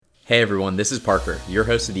Hey everyone, this is Parker, your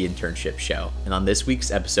host of the Internship Show, and on this week's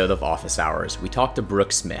episode of Office Hours, we talked to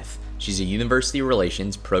Brooke Smith. She's a University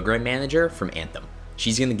Relations Program Manager from Anthem.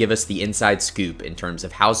 She's going to give us the inside scoop in terms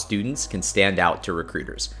of how students can stand out to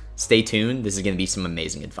recruiters. Stay tuned, this is going to be some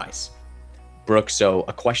amazing advice. Brooke, so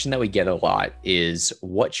a question that we get a lot is,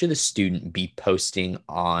 what should a student be posting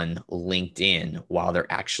on LinkedIn while they're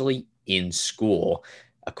actually in school?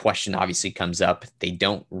 A question obviously comes up. They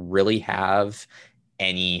don't really have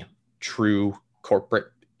any true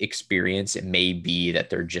corporate experience. It may be that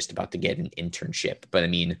they're just about to get an internship, but I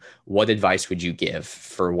mean, what advice would you give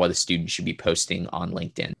for what a student should be posting on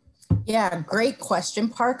LinkedIn? Yeah, great question,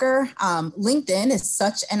 Parker. LinkedIn is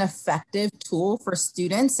such an effective tool for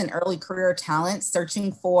students and early career talent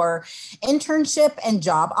searching for internship and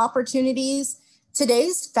job opportunities.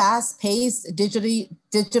 Today's fast-paced,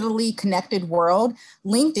 digitally connected world,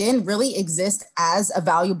 LinkedIn really exists as a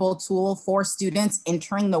valuable tool for students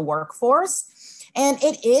entering the workforce. And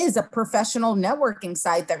it is a professional networking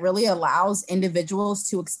site that really allows individuals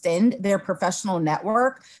to extend their professional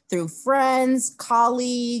network through friends,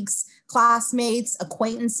 colleagues, classmates,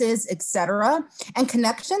 acquaintances, etc. And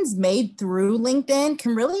connections made through LinkedIn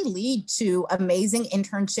can really lead to amazing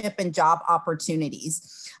internship and job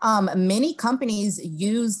opportunities. Many companies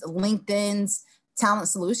use LinkedIn's talent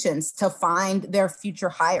solutions to find their future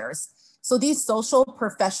hires. So these social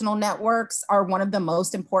professional networks are one of the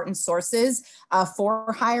most important sources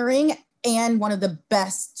for hiring and one of the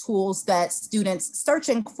best tools that students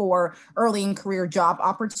searching for early in career job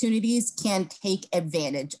opportunities can take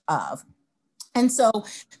advantage of. And so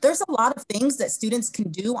there's a lot of things that students can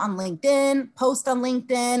do on LinkedIn, post on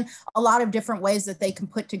LinkedIn, a lot of different ways that they can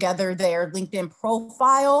put together their LinkedIn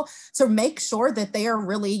profile to make sure that they are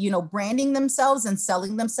really, branding themselves and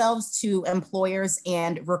selling themselves to employers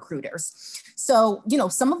and recruiters. So,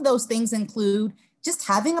 some of those things include just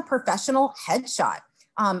having a professional headshot.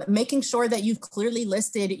 Making sure that you've clearly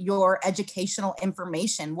listed your educational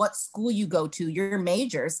information, what school you go to, your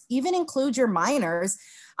majors, even include your minors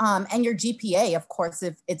and your GPA, of course,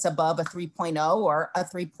 if it's above a 3.0 or a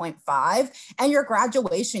 3.5, and your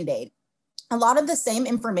graduation date. A lot of the same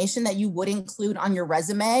information that you would include on your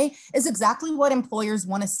resume is exactly what employers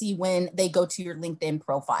want to see when they go to your LinkedIn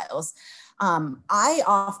profiles. I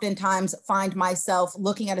oftentimes find myself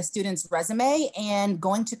looking at a student's resume and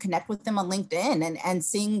going to connect with them on LinkedIn and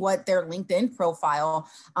seeing what their LinkedIn profile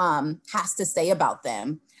has to say about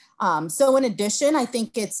them. So in addition, I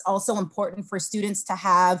think it's also important for students to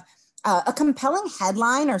have a compelling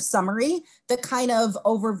headline or summary that kind of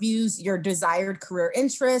overviews your desired career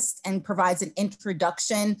interests and provides an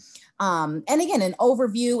introduction and again, an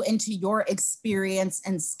overview into your experience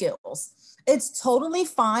and skills. It's totally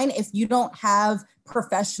fine if you don't have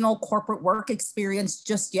professional corporate work experience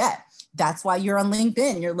just yet. That's why you're on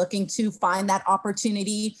LinkedIn. You're looking to find that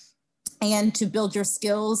opportunity and to build your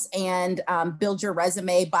skills and build your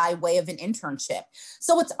resume by way of an internship.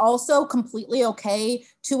 So it's also completely okay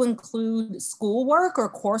to include schoolwork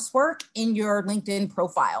or coursework in your LinkedIn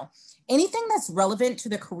profile. Anything that's relevant to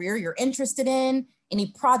the career you're interested in, any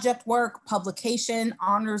project work, publication,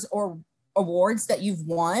 honors, or awards that you've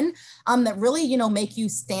won that really, make you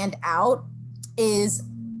stand out is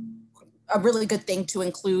a really good thing to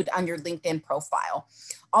include on your LinkedIn profile.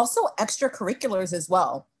 Also extracurriculars as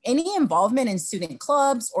well. Any involvement in student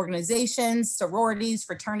clubs, organizations, sororities,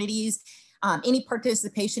 fraternities, any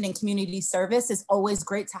participation in community service is always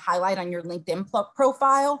great to highlight on your LinkedIn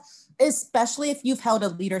profile, especially if you've held a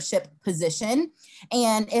leadership position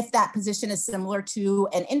and if that position is similar to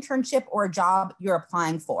an internship or a job you're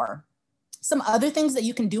applying for. Some other things that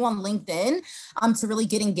you can do on LinkedIn to really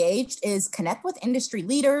get engaged is connect with industry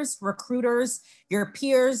leaders, recruiters, your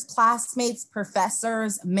peers, classmates,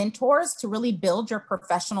 professors, mentors to really build your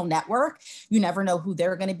professional network. You never know who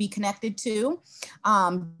they're going to be connected to.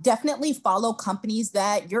 Definitely follow companies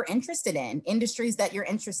that you're interested in, industries that you're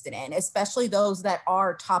interested in, especially those that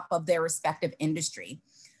are top of their respective industry.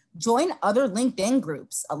 Join other LinkedIn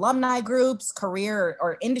groups, alumni groups, career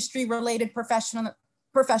or industry related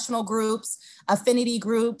professional groups, affinity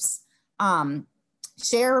groups,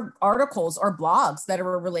 share articles or blogs that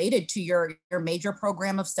are related to your major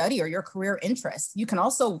program of study or your career interests. You can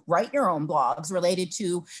also write your own blogs related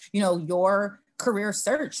to, your career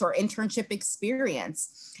search or internship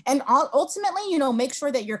experience. And ultimately, make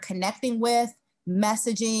sure that you're connecting with,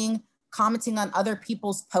 messaging, commenting on other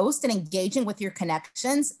people's posts and engaging with your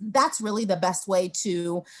connections. That's really the best way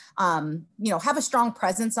to, have a strong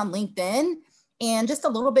presence on LinkedIn. And just a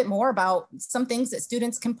little bit more about some things that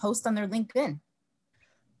students can post on their LinkedIn.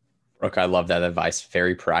 Brooke, I love that advice.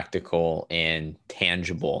 Very practical and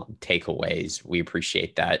tangible takeaways. We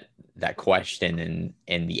appreciate that question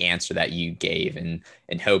and the answer that you gave, and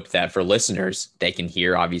hope that for listeners they can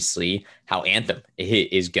hear obviously how Anthem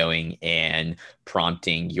is going and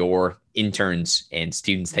prompting your interns and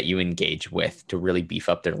students that you engage with to really beef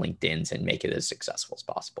up their LinkedIns and make it as successful as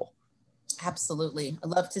possible. Absolutely. I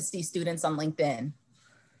love to see students on LinkedIn.